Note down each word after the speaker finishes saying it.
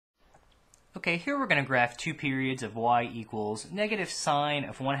Okay, here we're going to graph two periods of y equals negative sine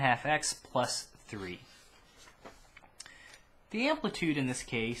of 1/2 x plus 3. The amplitude in this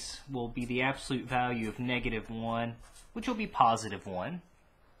case will be the absolute value of negative 1, which will be positive 1.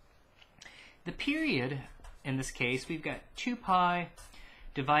 The period, in this case, we've got 2 pi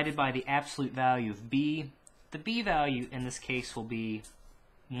divided by the absolute value of b. The b value in this case will be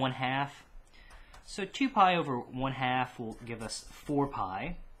 1/2. So 2 pi over 1/2 will give us 4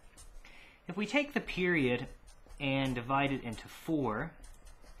 pi. If we take the period and divide it into 4,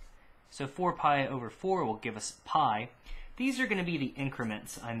 so 4 pi over 4 will give us pi. These are going to be the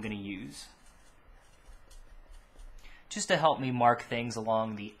increments I'm going to use, just to help me mark things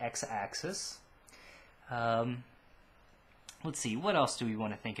along the x-axis. Let's see, what else do we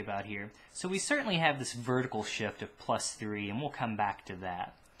want to think about here? So we certainly have this vertical shift of plus 3, and we'll come back to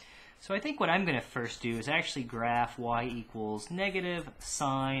that. So I think what I'm going to first do is actually graph y equals negative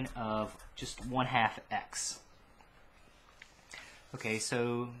sine of just 1/2 x. Okay,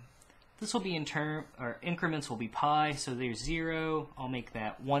 so this will be in term, or increments will be pi, so there's 0. I'll make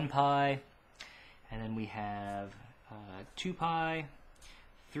that 1 pi. And then we have 2 pi,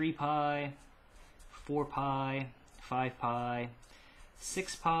 3 pi, 4 pi, 5 pi,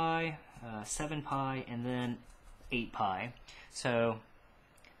 6 pi, 7 pi, and then 8 pi. So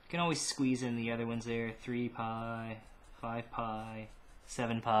you can always squeeze in the other ones there, 3 pi, 5 pi,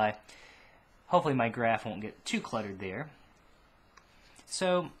 7 pi. Hopefully my graph won't get too cluttered there.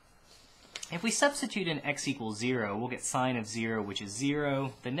 So if we substitute in x equals 0, we'll get sine of 0, which is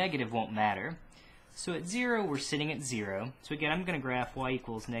 0. The negative won't matter. So at 0, we're sitting at 0. So again, I'm going to graph y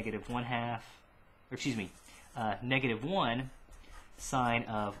equals negative 1/2, or excuse me, negative 1 sine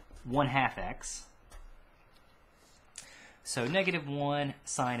of 1/2 x. So negative 1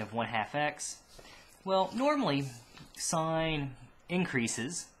 sine of 1/2 x. Well, normally sine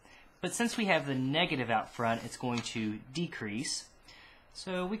increases, but since we have the negative out front, it's going to decrease.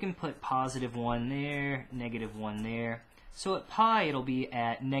 So we can put positive 1 there, negative 1 there. So at pi, it'll be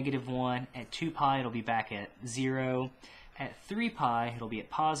at negative 1. At 2 pi, it'll be back at 0. At 3 pi, it'll be at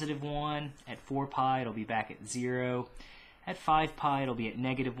positive 1. At 4 pi, it'll be back at 0. At 5 pi, it'll be at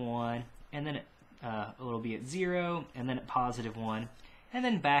negative 1. And then it'll be at 0, and then at positive 1, and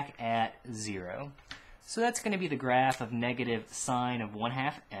then back at 0. So that's going to be the graph of negative sine of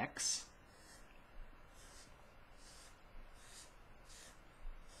 1/2 x.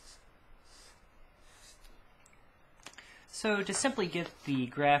 So to simply get the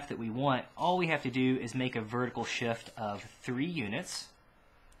graph that we want, all we have to do is make a vertical shift of 3 units.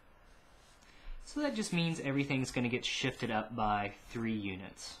 So that just means everything's going to get shifted up by 3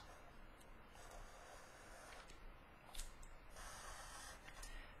 units.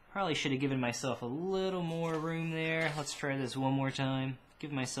 Probably should have given myself a little more room there. Let's try this one more time. Give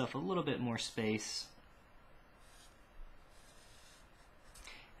myself a little bit more space.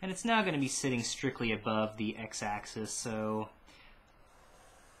 And it's now going to be sitting strictly above the x-axis, so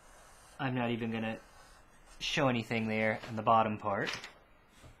I'm not even going to show anything there in the bottom part.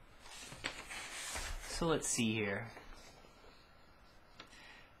 So let's see here.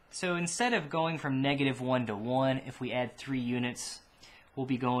 So instead of going from negative 1 to 1, if we add 3 units, we'll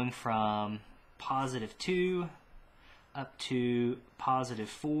be going from positive 2 up to positive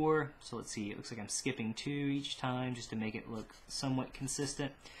 4. So let's see, it looks like I'm skipping 2 each time just to make it look somewhat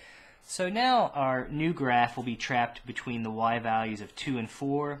consistent. So now our new graph will be trapped between the y values of 2 and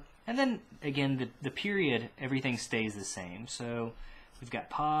 4. And then again, the period, everything stays the same. So we've got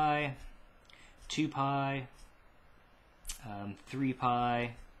pi, 2 pi, 3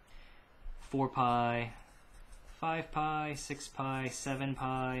 pi, 4 pi, 5 pi, 6 pi, 7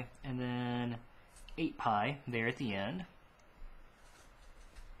 pi, and then 8 pi there at the end.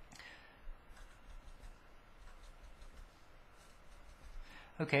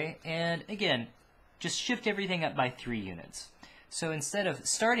 Okay, and again, just shift everything up by 3 units. So instead of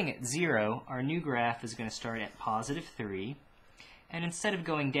starting at 0, our new graph is going to start at positive 3. And instead of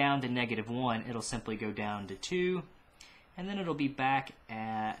going down to negative 1, it'll simply go down to 2. And then it'll be back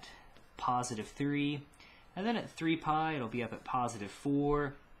at positive 3. And then at 3 pi, it'll be up at positive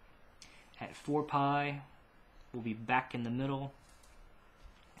 4. At 4 pi, we'll be back in the middle.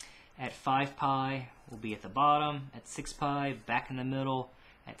 At 5 pi, we'll be at the bottom. At 6 pi, back in the middle.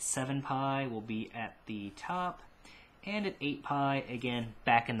 At 7 pi, we'll be at the top. And at 8 pi, again,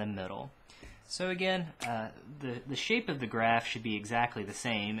 back in the middle. So again, the shape of the graph should be exactly the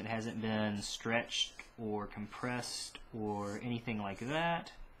same. It hasn't been stretched or compressed or anything like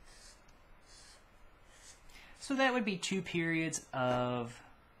that. So that would be 2 periods of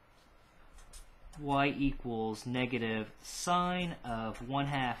y equals negative sine of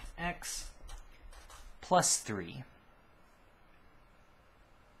 1/2 x plus 3.